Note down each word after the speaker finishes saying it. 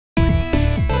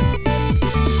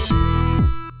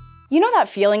You know that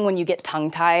feeling when you get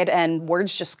tongue-tied and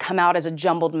words just come out as a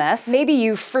jumbled mess? Maybe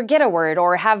you forget a word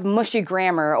or have mushy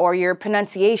grammar or your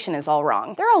pronunciation is all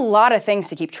wrong. There are a lot of things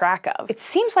to keep track of. It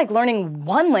seems like learning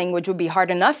one language would be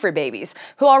hard enough for babies,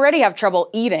 who already have trouble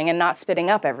eating and not spitting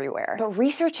up everywhere. But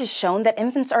research has shown that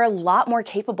infants are a lot more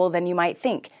capable than you might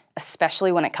think,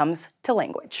 especially when it comes to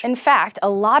language. In fact, a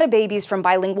lot of babies from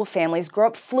bilingual families grow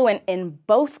up fluent in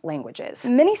both languages.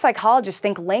 Many psychologists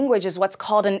think language is what's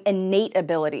called an innate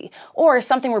ability, or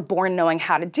something we're born knowing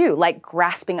how to do, like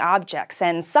grasping objects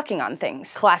and sucking on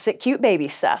things. Classic cute baby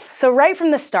stuff. So right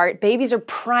from the start, babies are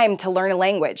primed to learn a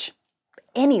language.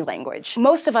 Any language.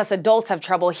 Most of us adults have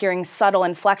trouble hearing subtle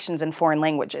inflections in foreign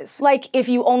languages. Like, if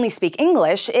you only speak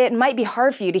English, it might be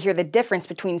hard for you to hear the difference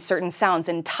between certain sounds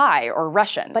in Thai or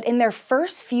Russian. But in their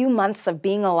first few months of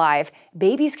being alive,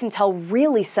 babies can tell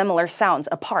really similar sounds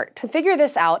apart. To figure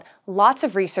this out, lots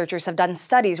of researchers have done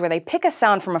studies where they pick a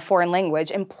sound from a foreign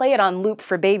language and play it on loop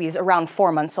for babies around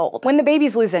 4 months old. When the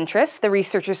babies lose interest, the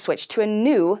researchers switch to a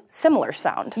new, similar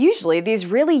sound. Usually, these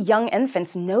really young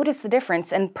infants notice the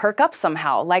difference and perk up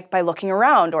somehow, like by looking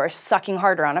around or sucking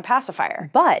harder on a pacifier.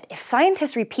 But if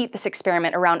scientists repeat this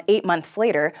experiment around 8 months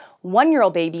later,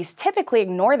 1-year-old babies typically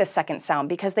ignore the second sound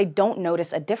because they don't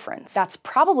notice a difference. That's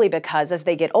probably because as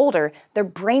they get older, their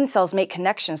brain cells make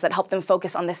connections that help them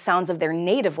focus on the sounds of their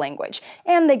native language,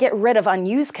 and they get rid of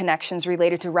unused connections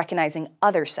related to recognizing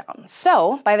other sounds.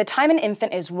 So, by the time an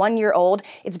infant is 1 year old,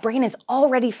 its brain is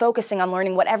already focusing on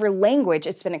learning whatever language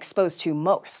it's been exposed to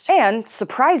most. And,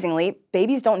 surprisingly,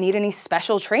 babies don't need any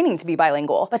special training to be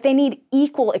bilingual, but they need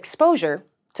equal exposure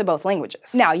to both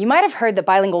languages. Now, you might have heard that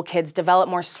bilingual kids develop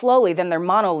more slowly than their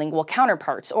monolingual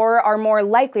counterparts, or are more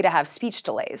likely to have speech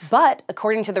delays. But,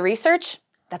 according to the research,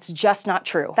 that's just not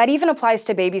true. That even applies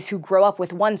to babies who grow up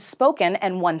with one spoken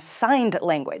and one signed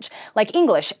language, like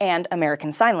English and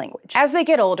American Sign Language. As they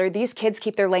get older, these kids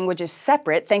keep their languages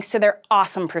separate thanks to their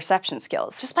awesome perception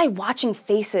skills. Just by watching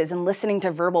faces and listening to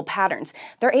verbal patterns,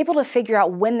 they're able to figure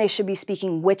out when they should be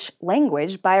speaking which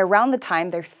language by around the time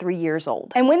they're 3 years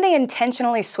old. And when they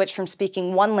intentionally switch from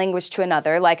speaking one language to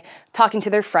another, like talking to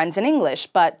their friends in English,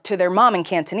 but to their mom in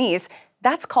Cantonese,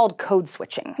 that's called code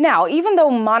switching. Now, even though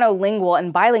monolingual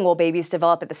and bilingual babies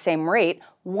develop at the same rate,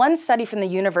 one study from the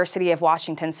University of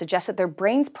Washington suggests that their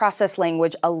brains process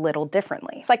language a little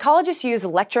differently. Psychologists use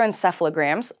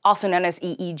electroencephalograms, also known as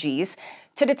EEGs,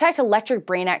 to detect electric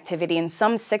brain activity in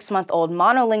some 6-month-old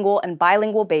monolingual and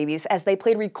bilingual babies as they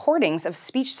played recordings of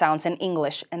speech sounds in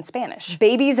English and Spanish.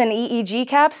 Babies in EEG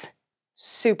caps?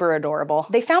 Super adorable.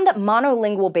 They found that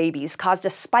monolingual babies caused a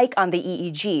spike on the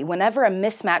EEG whenever a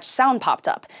mismatched sound popped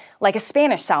up, like a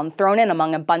Spanish sound thrown in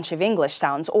among a bunch of English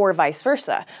sounds, or vice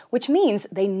versa, which means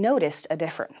they noticed a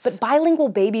difference. But bilingual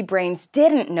baby brains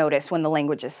didn't notice when the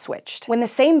languages switched. When the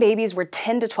same babies were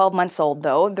 10 to 12 months old,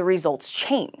 though, the results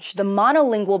changed. The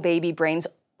monolingual baby brains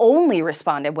only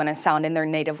responded when a sound in their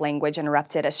native language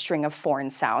interrupted a string of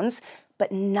foreign sounds,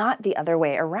 but not the other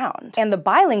way around. And the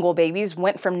bilingual babies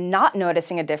went from not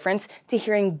noticing a difference to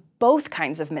hearing both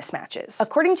kinds of mismatches.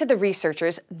 According to the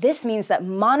researchers, this means that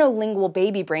monolingual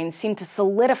baby brains seem to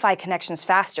solidify connections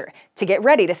faster to get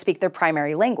ready to speak their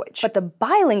primary language. But the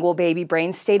bilingual baby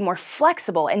brains stayed more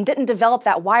flexible and didn't develop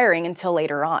that wiring until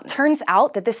later on. Turns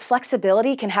out that this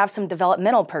flexibility can have some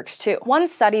developmental perks too. One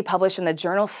study published in the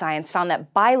journal Science found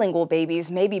that bilingual babies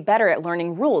may be better at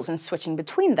learning rules and switching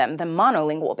between them than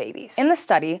monolingual babies. In the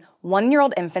study,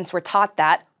 1-year-old infants were taught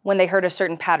that when they heard a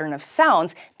certain pattern of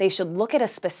sounds, they should look at a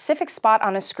specific spot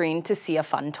on a screen to see a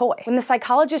fun toy. When the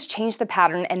psychologist changed the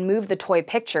pattern and moved the toy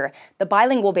picture, the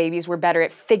bilingual babies were better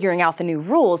at figuring out the new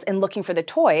rules and looking for the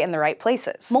toy in the right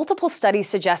places. Multiple studies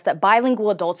suggest that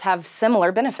bilingual adults have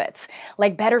similar benefits,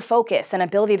 like better focus and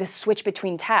ability to switch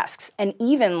between tasks, and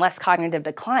even less cognitive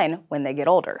decline when they get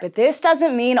older. But this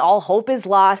doesn't mean all hope is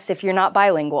lost if you're not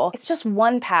bilingual. It's just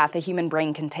one path a human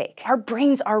brain can take. Our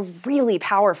brains are really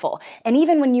powerful, and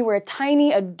even when you were a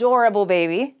tiny, adorable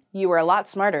baby, you were a lot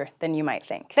smarter than you might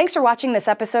think. Thanks for watching this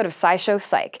episode of SciShow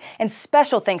Psych, and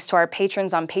special thanks to our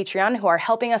patrons on Patreon who are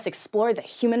helping us explore the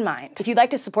human mind. If you'd like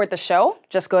to support the show,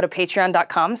 just go to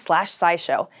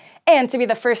patreon.com/SciShow. And to be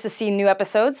the first to see new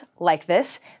episodes like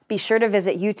this, be sure to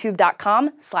visit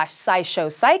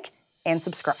youtube.com/SciShowPsych and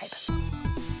subscribe.